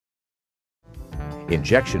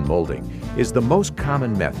Injection molding is the most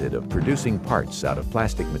common method of producing parts out of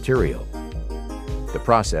plastic material. The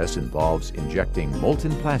process involves injecting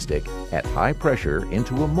molten plastic at high pressure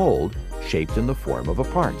into a mold shaped in the form of a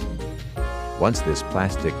part. Once this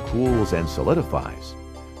plastic cools and solidifies,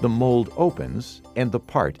 the mold opens and the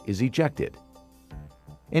part is ejected.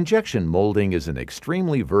 Injection molding is an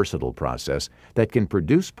extremely versatile process that can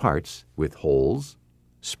produce parts with holes,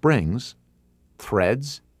 springs,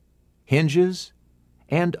 threads, hinges,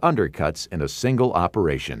 and undercuts in a single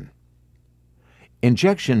operation.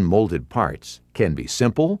 Injection molded parts can be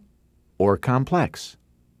simple or complex,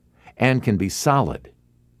 and can be solid,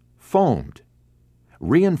 foamed,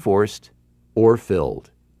 reinforced, or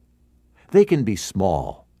filled. They can be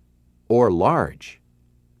small or large,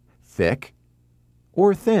 thick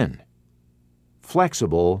or thin,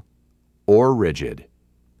 flexible or rigid.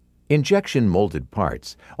 Injection molded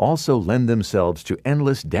parts also lend themselves to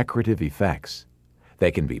endless decorative effects. They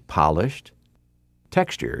can be polished,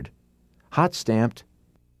 textured, hot stamped,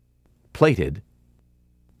 plated,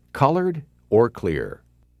 colored, or clear.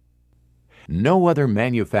 No other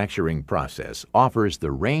manufacturing process offers the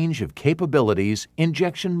range of capabilities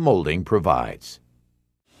injection molding provides.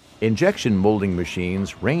 Injection molding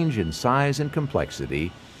machines range in size and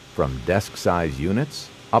complexity from desk-size units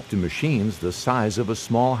up to machines the size of a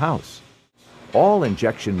small house. All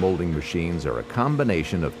injection molding machines are a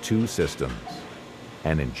combination of two systems,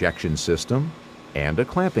 an injection system and a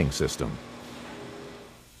clamping system.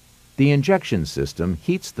 The injection system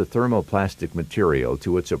heats the thermoplastic material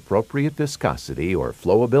to its appropriate viscosity or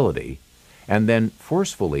flowability and then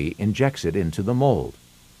forcefully injects it into the mold.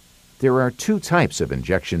 There are two types of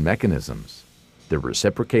injection mechanisms: the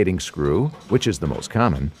reciprocating screw, which is the most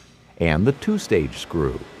common, and the two-stage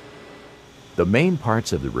screw. The main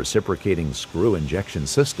parts of the reciprocating screw injection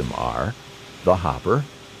system are the hopper,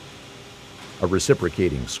 a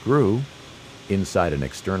reciprocating screw inside an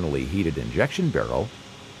externally heated injection barrel,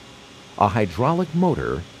 a hydraulic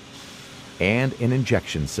motor, and an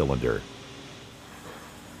injection cylinder.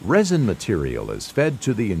 Resin material is fed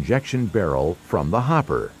to the injection barrel from the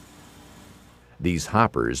hopper. These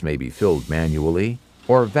hoppers may be filled manually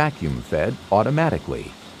or vacuum-fed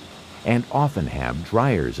automatically, and often have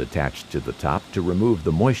dryers attached to the top to remove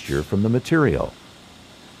the moisture from the material.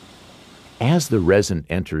 As the resin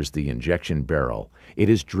enters the injection barrel, it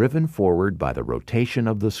is driven forward by the rotation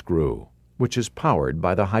of the screw, which is powered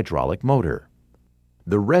by the hydraulic motor.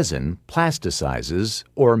 The resin plasticizes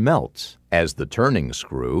or melts as the turning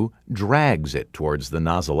screw drags it towards the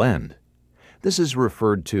nozzle end. This is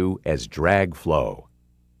referred to as drag flow.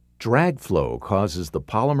 Drag flow causes the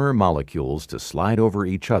polymer molecules to slide over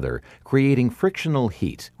each other, creating frictional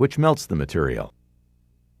heat, which melts the material.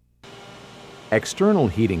 External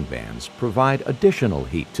heating bands provide additional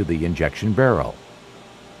heat to the injection barrel.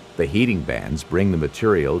 The heating bands bring the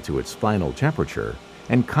material to its final temperature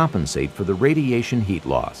and compensate for the radiation heat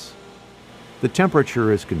loss. The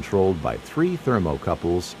temperature is controlled by 3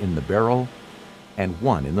 thermocouples in the barrel and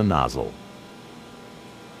 1 in the nozzle.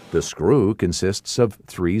 The screw consists of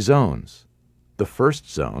 3 zones. The first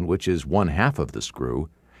zone, which is 1/2 of the screw,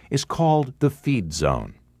 is called the feed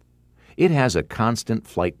zone. It has a constant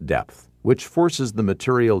flight depth, which forces the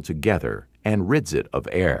material together and rids it of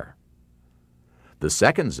air. The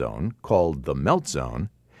second zone, called the melt zone,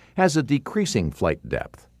 has a decreasing flight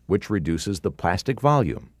depth, which reduces the plastic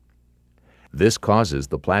volume. This causes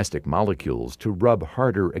the plastic molecules to rub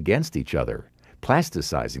harder against each other,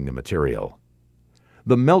 plasticizing the material.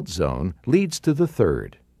 The melt zone leads to the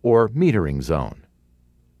third, or metering zone.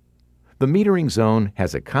 The metering zone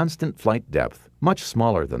has a constant flight depth much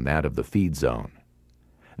smaller than that of the feed zone.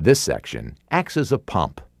 This section acts as a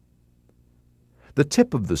pump. The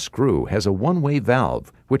tip of the screw has a one-way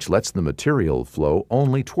valve which lets the material flow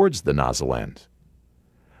only towards the nozzle end.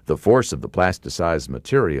 The force of the plasticized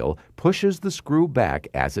material pushes the screw back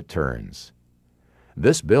as it turns.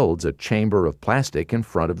 This builds a chamber of plastic in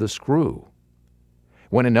front of the screw.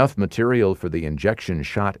 When enough material for the injection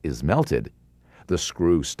shot is melted, the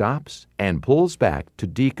screw stops and pulls back to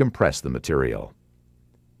decompress the material.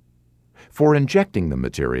 For injecting the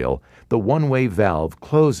material, the one-way valve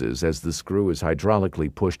closes as the screw is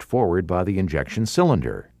hydraulically pushed forward by the injection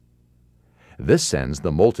cylinder. This sends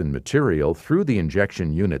the molten material through the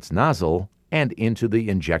injection unit's nozzle and into the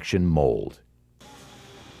injection mold.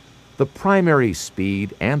 The primary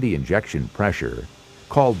speed and the injection pressure,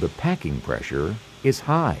 called the packing pressure, is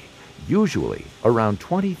high, usually around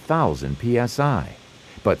 20,000 psi,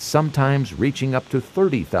 but sometimes reaching up to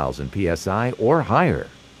 30,000 psi or higher.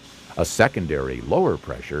 A secondary lower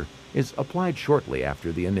pressure is applied shortly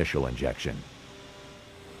after the initial injection.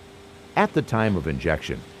 At the time of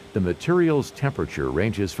injection, the material's temperature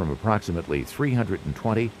ranges from approximately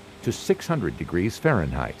 320 to 600 degrees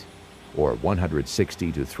Fahrenheit, or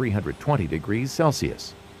 160 to 320 degrees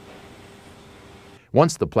Celsius.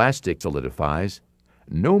 Once the plastic solidifies,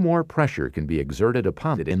 no more pressure can be exerted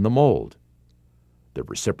upon it in the mold. The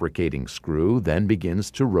reciprocating screw then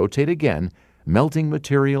begins to rotate again, melting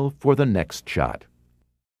material for the next shot.